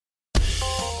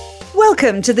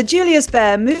Welcome to the Julius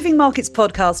Baer Moving Markets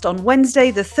podcast on Wednesday,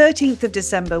 the 13th of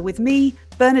December, with me,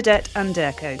 Bernadette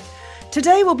Anderko.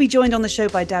 Today we'll be joined on the show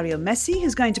by Dario Messi,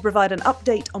 who's going to provide an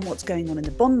update on what's going on in the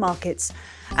bond markets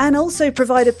and also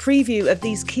provide a preview of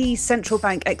these key central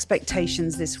bank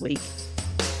expectations this week.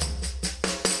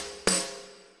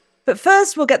 But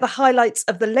first, we'll get the highlights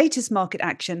of the latest market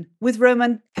action with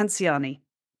Roman Canziani.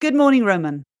 Good morning,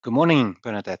 Roman. Good morning,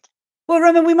 Bernadette. Well,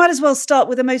 Roman, we might as well start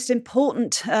with the most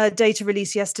important data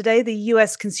release yesterday, the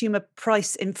US consumer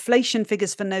price inflation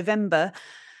figures for November.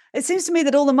 It seems to me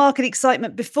that all the market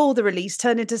excitement before the release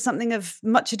turned into something of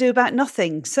much ado about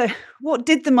nothing. So what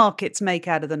did the markets make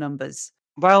out of the numbers?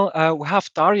 Well, we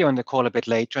have Dario on the call a bit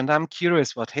later, and I'm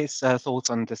curious what his thoughts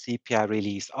on the CPI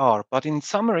release are. But in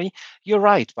summary, you're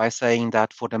right by saying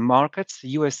that for the markets, the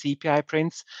US CPI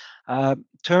prints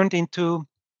turned into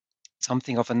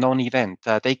something of a non-event.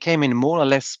 They came in more or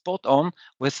less spot on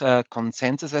with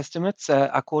consensus estimates,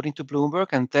 according to Bloomberg,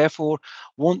 and therefore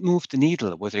won't move the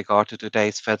needle with regard to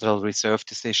today's Federal Reserve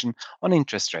decision on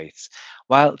interest rates.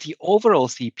 While the overall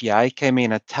CPI came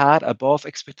in a tad above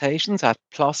expectations at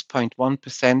plus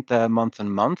 0.1% month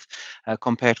on month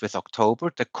compared with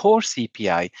October, the core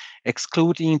CPI,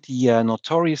 excluding the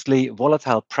notoriously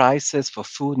volatile prices for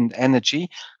food and energy,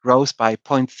 rose by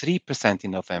 0.3%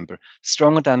 in November,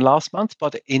 stronger than last month,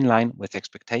 but in line with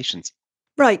expectations.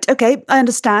 Right, okay, I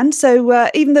understand. So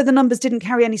even though the numbers didn't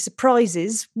carry any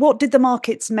surprises, what did the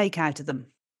markets make out of them?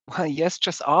 Well, yes,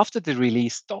 just after the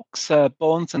release, stocks,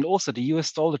 bonds, and also the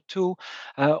US dollar too,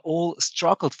 all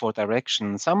struggled for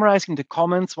direction. Summarizing the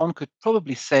comments, one could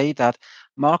probably say that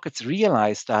markets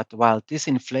realize that while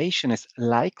disinflation is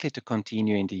likely to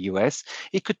continue in the US,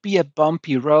 it could be a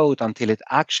bumpy road until it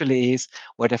actually is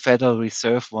where the Federal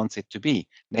Reserve wants it to be,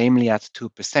 namely at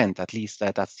 2%. At least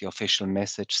that's the official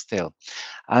message still.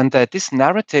 And this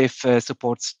narrative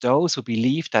supports those who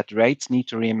believe that rates need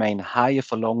to remain higher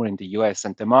for longer in the US,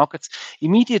 and the market's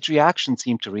immediate reaction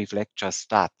seemed to reflect just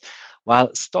that.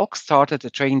 While stocks started the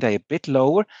trading day a bit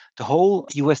lower, the whole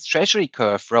US Treasury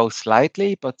curve rose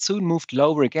slightly, but soon moved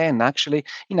lower again, actually,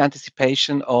 in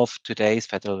anticipation of today's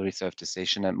Federal Reserve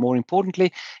decision, and more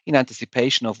importantly, in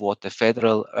anticipation of what the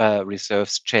Federal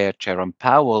Reserve's chair, Jerome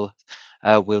Powell,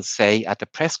 will say at the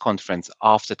press conference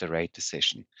after the rate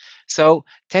decision. So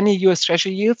 10-year US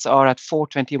Treasury yields are at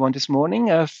 4.21 this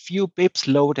morning, a few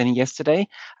bips lower than yesterday,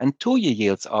 and 2-year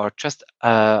yields are just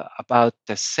about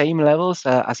the same levels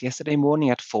as yesterday morning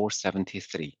at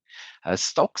 4.73.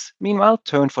 Stocks, meanwhile,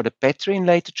 turned for the better in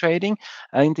later trading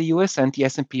in the US, and the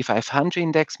S&P 500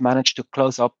 Index managed to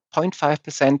close up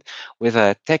 0.5% with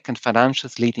tech and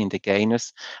financials leading the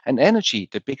gainers, and energy,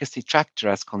 the biggest detractor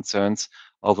as concerns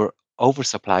over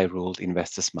oversupply ruled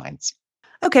investors' minds.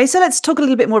 Okay, so let's talk a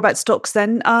little bit more about stocks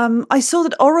then. I saw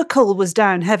that Oracle was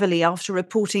down heavily after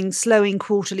reporting slowing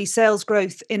quarterly sales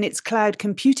growth in its cloud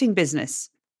computing business.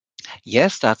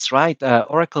 Yes, that's right.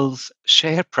 Oracle's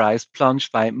share price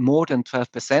plunged by more than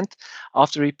 12%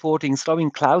 after reporting slowing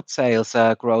cloud sales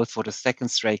growth for the second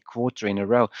straight quarter in a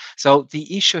row. So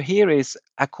the issue here is,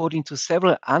 according to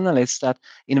several analysts, that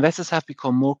investors have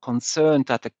become more concerned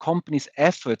that the company's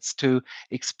efforts to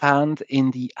expand in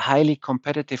the highly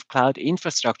competitive cloud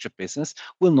infrastructure business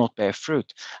will not bear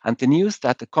fruit. And the news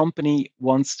that the company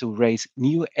wants to raise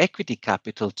new equity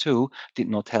capital too did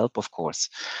not help, of course.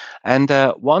 And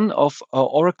one of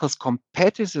Oracle's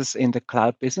competitors in the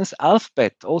cloud business,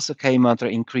 Alphabet, also came under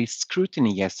increased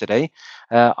scrutiny yesterday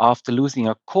after losing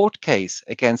a court case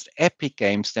against Epic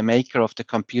Games, the maker of the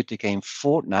computer game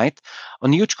Fortnite,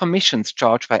 on huge commissions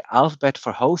charged by Alphabet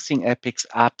for hosting Epic's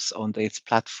apps on its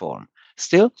platform.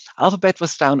 Still, Alphabet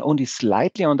was down only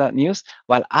slightly on that news,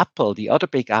 while Apple, the other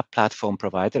big app platform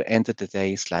provider, ended the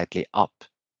day slightly up.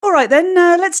 All right, then,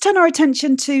 let's turn our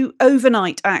attention to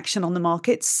overnight action on the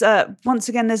markets. Once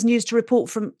again, there's news to report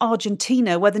from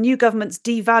Argentina, where the new government's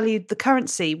devalued the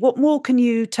currency. What more can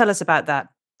you tell us about that?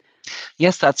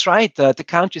 Yes, that's right. The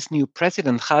country's new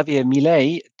president, Javier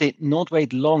Milei, did not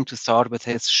wait long to start with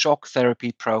his shock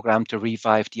therapy program to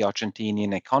revive the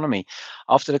Argentinian economy.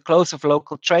 After the close of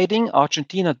local trading,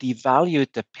 Argentina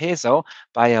devalued the peso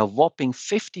by a whopping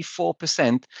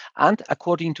 54%, and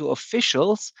according to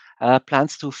officials,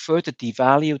 plans to further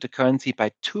devalue the currency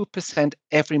by 2%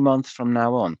 every month from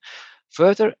now on.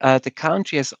 Further, the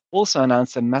country has also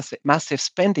announced a massive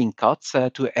spending cuts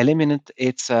to eliminate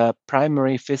its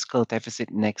primary fiscal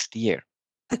deficit next year.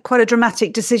 Quite a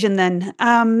dramatic decision then.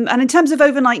 And in terms of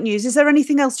overnight news, is there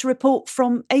anything else to report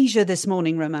from Asia this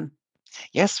morning, Roman?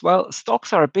 Yes, well,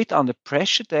 stocks are a bit under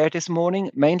pressure there this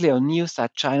morning, mainly on news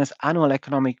that China's annual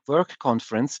economic work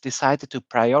conference decided to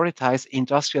prioritize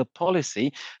industrial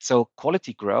policy, so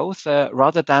quality growth,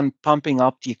 rather than pumping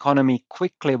up the economy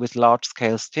quickly with large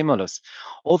scale stimulus.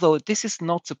 Although this is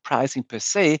not surprising per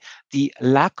se, the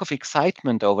lack of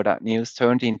excitement over that news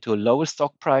turned into lower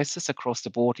stock prices across the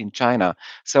board in China.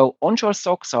 So onshore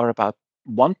stocks are about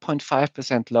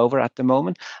 1.5% lower at the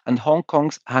moment, and Hong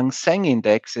Kong's Hang Seng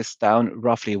Index is down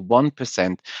roughly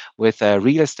 1%, with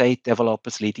real estate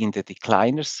developers leading the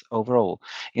decliners overall.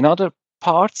 In other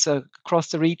parts across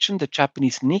the region, the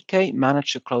Japanese Nikkei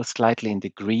managed to close slightly in the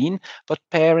green, but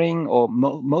pairing or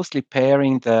mostly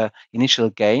pairing the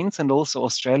initial gains, and also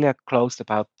Australia closed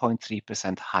about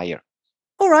 0.3% higher.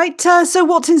 All right. So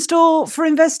what's in store for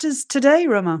investors today,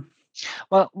 Roma?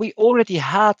 Well, we already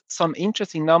had some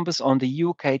interesting numbers on the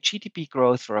UK GDP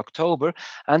growth for October,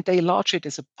 and they largely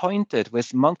disappointed,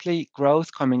 with monthly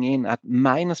growth coming in at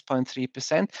minus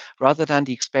 0.3% rather than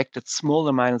the expected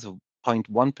smaller minus of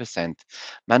 0.1%.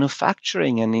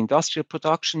 Manufacturing and industrial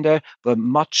production there were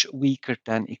much weaker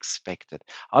than expected.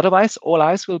 Otherwise, all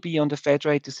eyes will be on the Fed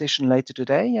rate decision later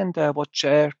today and what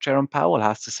Jerome Powell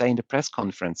has to say in the press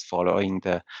conference following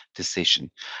the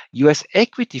decision. US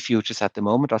equity futures at the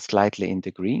moment are slightly in the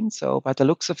green. So, by the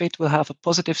looks of it, we'll have a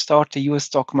positive start to US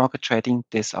stock market trading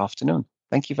this afternoon.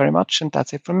 Thank you very much. And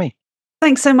that's it from me.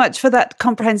 Thanks so much for that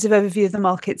comprehensive overview of the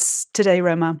markets today,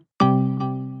 Roma.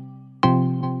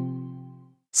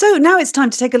 So now it's time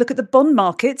to take a look at the bond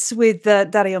markets with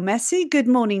Dario Messi. Good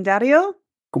morning, Dario.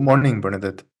 Good morning,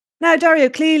 Bernadette. Now, Dario,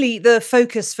 clearly the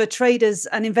focus for traders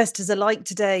and investors alike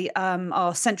today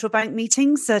are central bank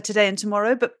meetings today and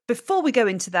tomorrow. But before we go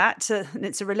into that, and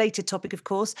it's a related topic, of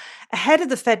course, ahead of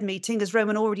the Fed meeting, as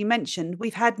Roman already mentioned,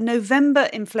 we've had November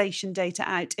inflation data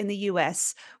out in the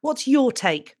US. What's your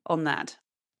take on that?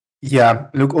 Yeah,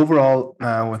 look, overall,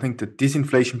 I think the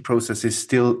disinflation process is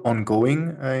still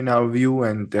ongoing in our view,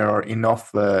 and there are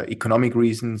enough economic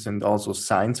reasons and also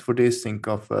signs for this. Think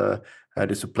of the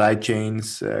supply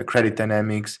chains, credit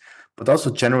dynamics, but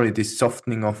also generally this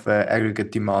softening of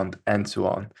aggregate demand and so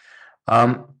on.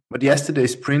 But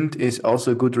yesterday's print is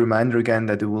also a good reminder again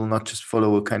that it will not just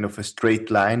follow a kind of a straight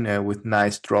line with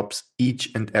nice drops each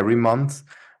and every month.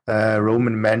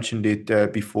 Roman mentioned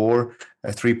it before,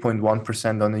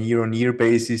 3.1% on a year-on-year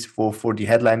basis for the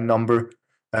headline number,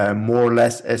 more or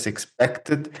less as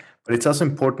expected. But it's also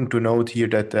important to note here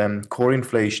that core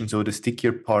inflation, so the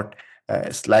stickier part,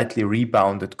 slightly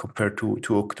rebounded compared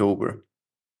to October.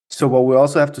 So what we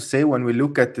also have to say when we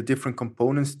look at the different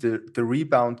components, the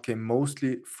rebound came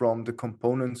mostly from the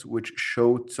components which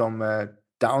showed some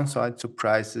downside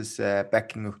surprises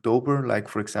back in October, like,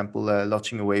 for example,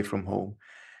 lodging away from home.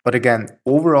 But again,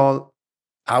 overall,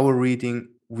 our reading,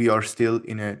 we are still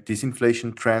in a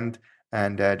disinflation trend,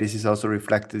 and this is also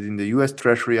reflected in the US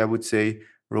Treasury, I would say.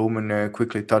 Roman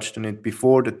quickly touched on it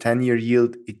before. The 10-year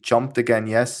yield, it jumped again,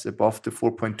 yes, above the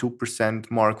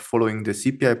 4.2% mark following the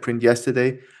CPI print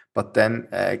yesterday, but then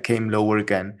came lower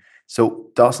again. So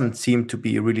doesn't seem to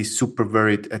be really super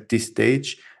worried at this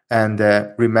stage. And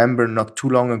remember, not too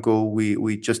long ago,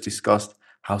 we just discussed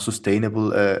how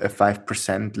sustainable a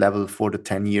 5% level for the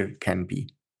 10-year can be.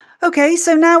 Okay,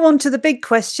 so now on to the big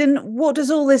question. What does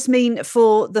all this mean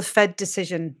for the Fed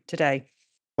decision today?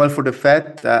 Well, for the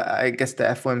Fed, I guess the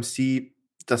FOMC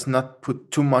does not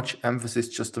put too much emphasis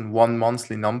just on one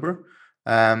monthly number,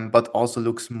 but also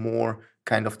looks more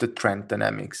kind of the trend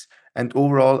dynamics. And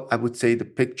overall, I would say the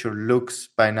picture looks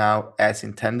by now as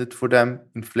intended for them.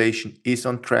 Inflation is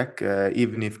on track,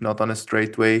 even if not on a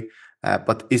straight way,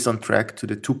 but is on track to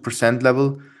the 2%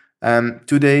 level.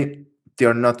 Today, they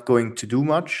are not going to do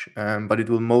much, but it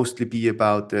will mostly be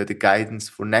about the guidance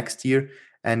for next year.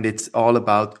 And it's all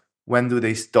about when do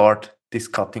they start this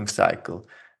cutting cycle.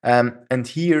 And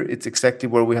here it's exactly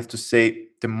where we have to say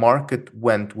the market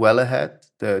went well ahead.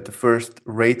 The first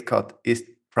rate cut is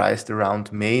priced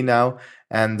around May now.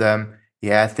 And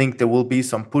I think there will be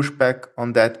some pushback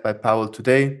on that by Powell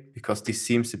today because this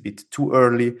seems a bit too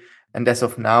early. And as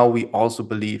of now, we also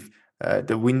believe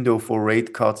the window for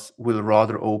rate cuts will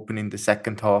rather open in the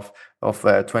second half of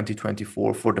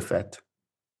 2024 for the Fed.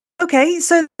 Okay,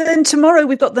 so then tomorrow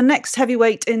we've got the next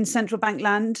heavyweight in central bank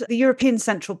land, the European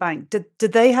Central Bank. Did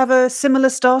they have a similar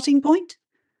starting point?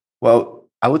 Well,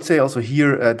 I would say also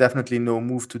here, definitely no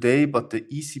move today, but the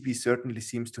ECB certainly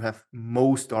seems to have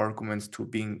most arguments to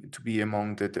be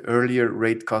among the earlier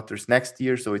rate cutters next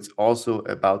year. So it's also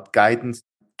about guidance.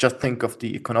 Just think of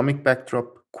the economic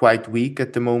backdrop, quite weak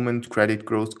at the moment. Credit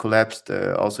growth collapsed.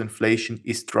 Also, inflation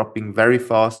is dropping very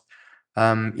fast.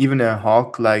 Even a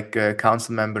hawk like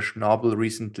Council member Schnabel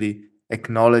recently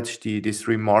acknowledge this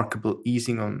remarkable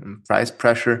easing on price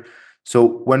pressure.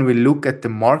 So when we look at the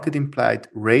market implied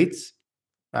rates,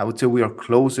 I would say we are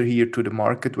closer here to the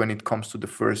market when it comes to the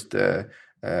first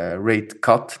rate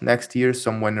cut next year,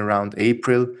 somewhere around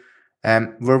April.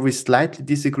 Where we slightly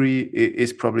disagree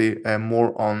is probably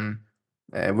more on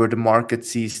where the market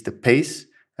sees the pace.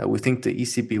 We think the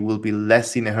ECB will be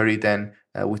less in a hurry than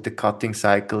with the cutting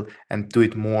cycle and do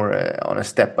it more on a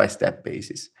step-by-step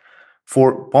basis.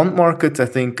 For bond markets, I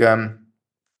think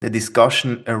the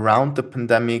discussion around the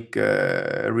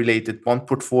pandemic-related bond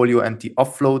portfolio and the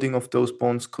offloading of those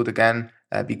bonds could again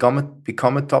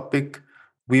become a topic.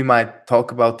 We might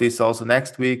talk about this also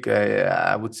next week.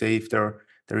 I would say if there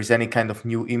is any kind of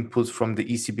new impulse from the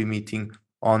ECB meeting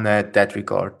on that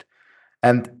regard.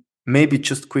 And maybe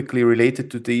just quickly related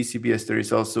to the ECB, as there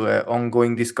is also an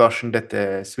ongoing discussion that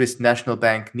the Swiss National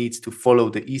Bank needs to follow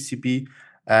the ECB.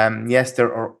 Yes,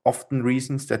 there are often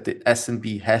reasons that the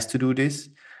S&P has to do this.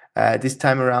 This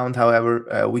time around,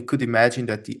 however, we could imagine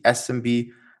that the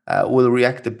S&P will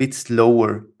react a bit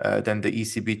slower than the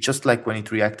ECB, just like when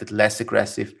it reacted less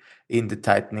aggressive in the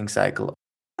tightening cycle.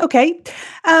 Okay.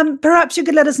 Perhaps you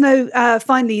could let us know,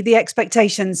 finally, the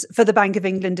expectations for the Bank of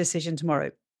England decision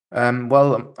tomorrow.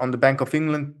 Well, on the Bank of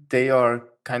England, they are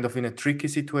kind of in a tricky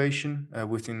situation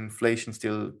with inflation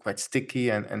still quite sticky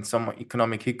and some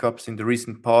economic hiccups in the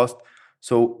recent past.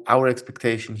 So our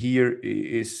expectation here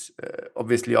is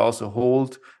obviously also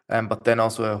hold, but then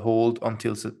also a hold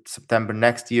until September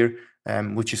next year,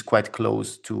 which is quite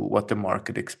close to what the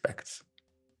market expects.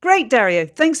 Great, Dario.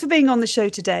 Thanks for being on the show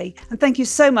today. And thank you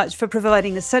so much for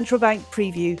providing a central bank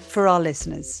preview for our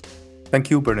listeners.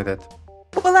 Thank you, Bernadette.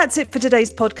 Well, that's it for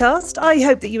today's podcast. I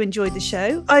hope that you enjoyed the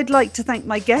show. I'd like to thank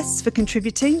my guests for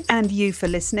contributing and you for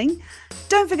listening.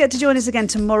 Don't forget to join us again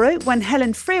tomorrow when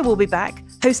Helen Freer will be back,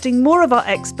 hosting more of our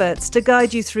experts to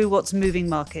guide you through what's moving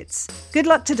markets. Good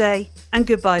luck today and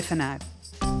goodbye for now.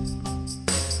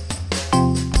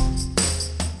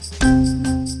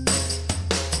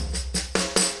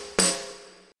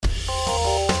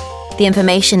 The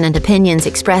information and opinions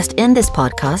expressed in this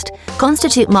podcast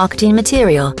constitute marketing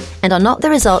material and are not the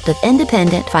result of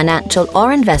independent financial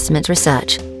or investment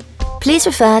research. Please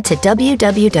refer to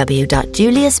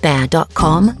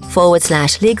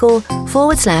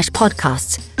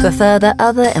www.juliusbaer.com/legal/podcasts for further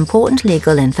other important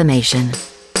legal information.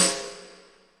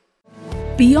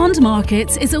 Beyond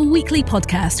Markets is a weekly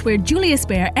podcast where Julius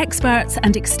Baer experts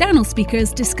and external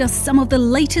speakers discuss some of the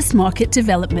latest market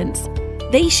developments.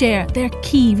 They share their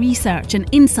key research and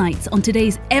insights on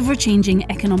today's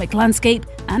ever-changing economic landscape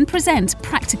and present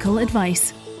practical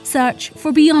advice. Search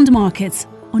for Beyond Markets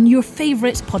on your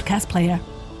favourite podcast player.